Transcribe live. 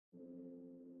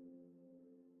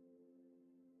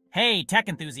Hey, tech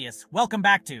enthusiasts, welcome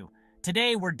back to.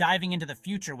 Today, we're diving into the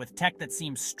future with tech that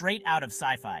seems straight out of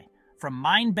sci-fi. From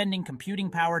mind-bending computing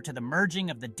power to the merging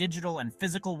of the digital and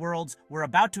physical worlds, we're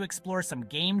about to explore some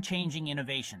game-changing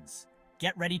innovations.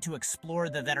 Get ready to explore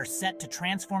that are set to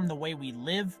transform the way we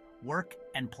live, work,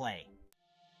 and play.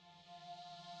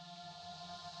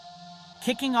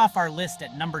 Kicking off our list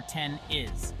at number 10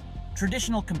 is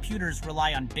traditional computers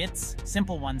rely on bits,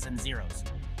 simple ones and zeros.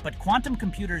 But quantum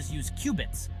computers use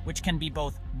qubits, which can be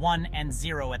both 1 and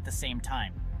 0 at the same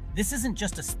time. This isn't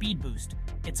just a speed boost,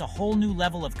 it's a whole new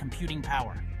level of computing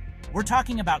power. We're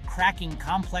talking about cracking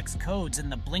complex codes in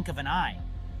the blink of an eye,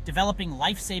 developing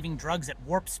life-saving drugs at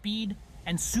warp speed,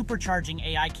 and supercharging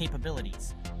AI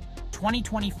capabilities.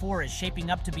 2024 is shaping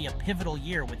up to be a pivotal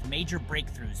year with major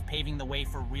breakthroughs paving the way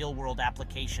for real-world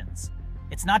applications.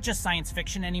 It's not just science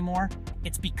fiction anymore,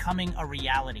 it's becoming a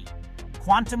reality.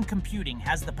 Quantum computing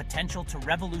has the potential to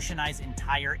revolutionize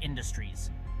entire industries.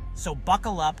 So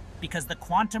buckle up, because the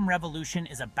quantum revolution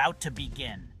is about to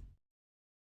begin.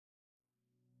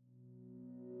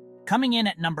 Coming in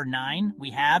at number 9,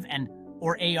 we have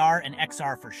or AR and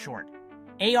XR for short.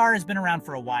 AR has been around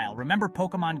for a while. Remember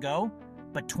Pokemon Go?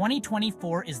 But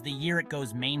 2024 is the year it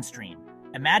goes mainstream.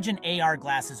 Imagine AR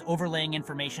glasses overlaying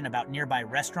information about nearby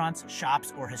restaurants,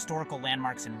 shops, or historical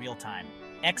landmarks in real time.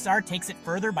 XR takes it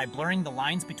further by blurring the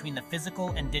lines between the physical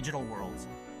and digital worlds.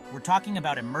 We're talking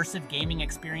about immersive gaming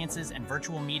experiences and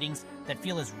virtual meetings that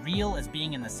feel as real as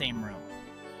being in the same room.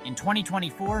 In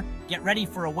 2024, get ready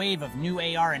for a wave of new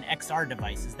AR and XR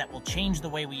devices that will change the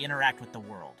way we interact with the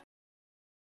world.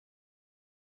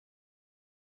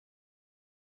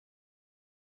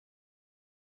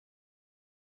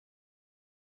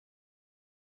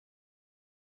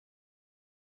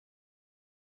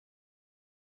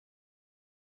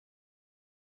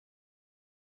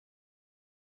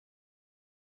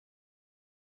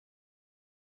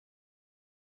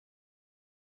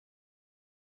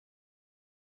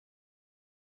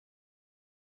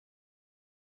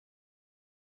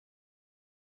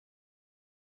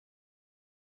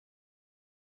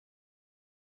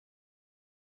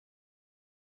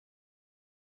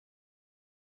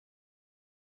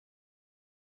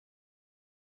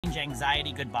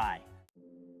 Anxiety goodbye.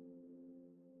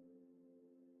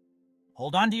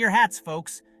 Hold on to your hats,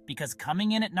 folks, because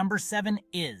coming in at number 7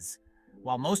 is,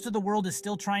 while most of the world is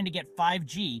still trying to get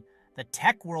 5G, the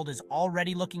tech world is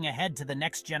already looking ahead to the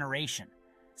next generation.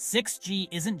 6G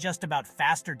isn't just about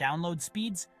faster download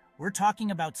speeds, we're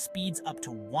talking about speeds up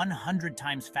to 100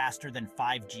 times faster than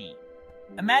 5G.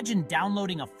 Imagine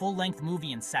downloading a full-length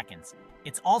movie in seconds.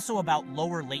 It's also about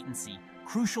lower latency,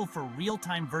 crucial for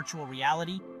real-time virtual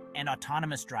reality and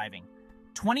autonomous driving.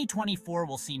 2024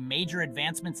 will see major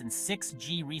advancements in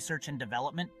 6G research and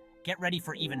development. Get ready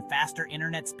for even faster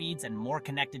internet speeds and more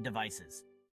connected devices.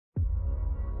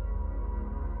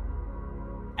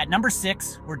 At number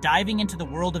 6, we're diving into the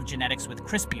world of genetics with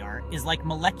CRISPR is like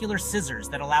molecular scissors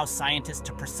that allow scientists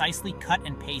to precisely cut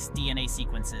and paste DNA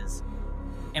sequences.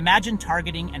 Imagine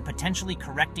targeting and potentially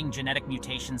correcting genetic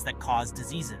mutations that cause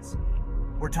diseases.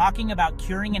 We're talking about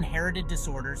curing inherited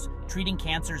disorders, treating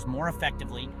cancers more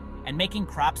effectively, and making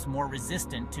crops more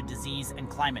resistant to disease and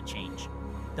climate change.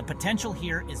 The potential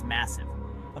here is massive.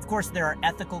 Of course, there are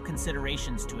ethical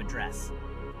considerations to address.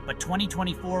 But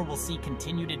 2024 will see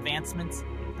continued advancements,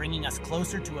 bringing us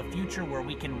closer to a future where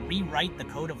we can rewrite the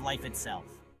code of life itself.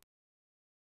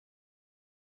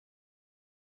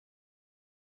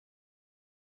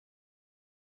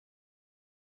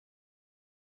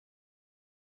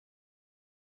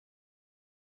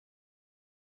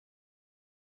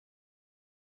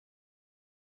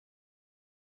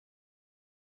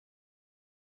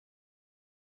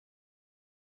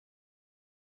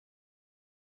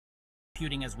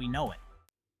 Computing as we know it.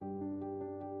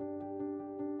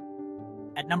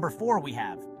 At number 4 we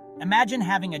have, imagine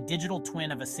having a digital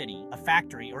twin of a city, a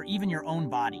factory, or even your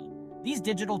own body. These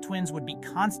digital twins would be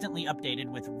constantly updated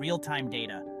with real-time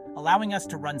data, allowing us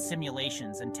to run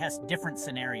simulations and test different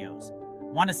scenarios.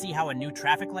 Want to see how a new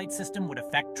traffic light system would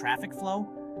affect traffic flow?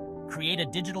 Create a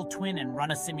digital twin and run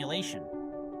a simulation.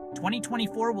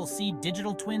 2024 will see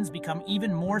digital twins become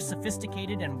even more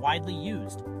sophisticated and widely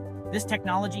used. This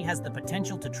technology has the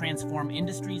potential to transform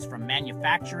industries from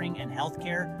manufacturing and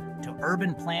healthcare to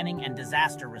urban planning and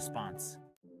disaster response.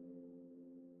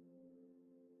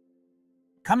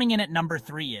 Coming in at number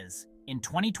 3 is, in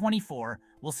 2024,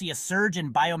 we'll see a surge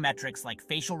in biometrics like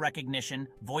facial recognition,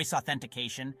 voice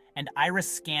authentication, and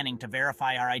iris scanning to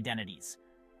verify our identities.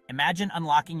 Imagine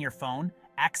unlocking your phone,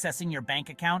 accessing your bank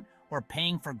account, or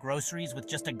paying for groceries with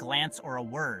just a glance or a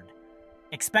word.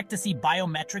 Expect to see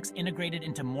biometrics integrated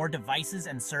into more devices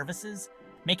and services,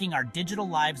 making our digital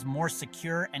lives more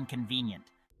secure and convenient.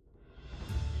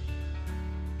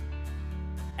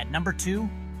 At number 2,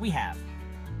 we have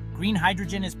green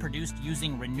hydrogen is produced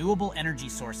using renewable energy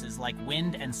sources like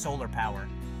wind and solar power,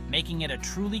 making it a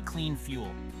truly clean fuel.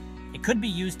 It could be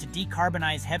used to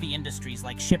decarbonize heavy industries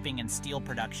like shipping and steel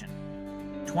production.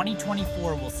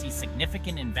 2024 will see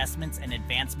significant investments and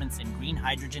advancements in green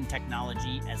hydrogen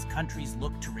technology as countries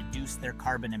look to reduce their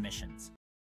carbon emissions.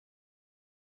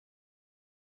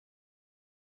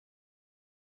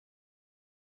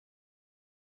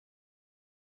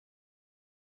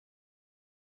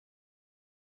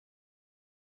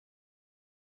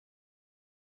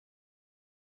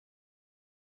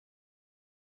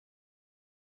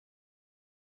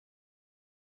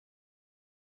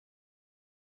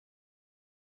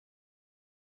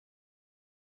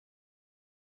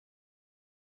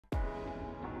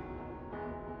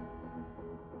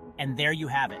 And there you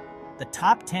have it, the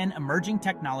top 10 emerging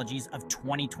technologies of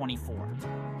 2024.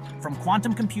 From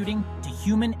quantum computing to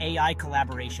human AI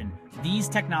collaboration, these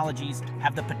technologies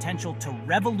have the potential to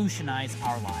revolutionize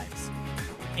our lives.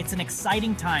 It's an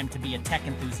exciting time to be a tech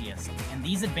enthusiast, and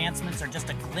these advancements are just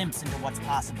a glimpse into what's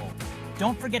possible.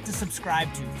 Don't forget to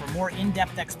subscribe for more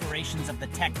in-depth explorations of the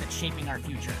tech that's shaping our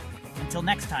future. Until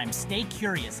next time, stay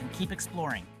curious and keep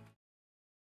exploring.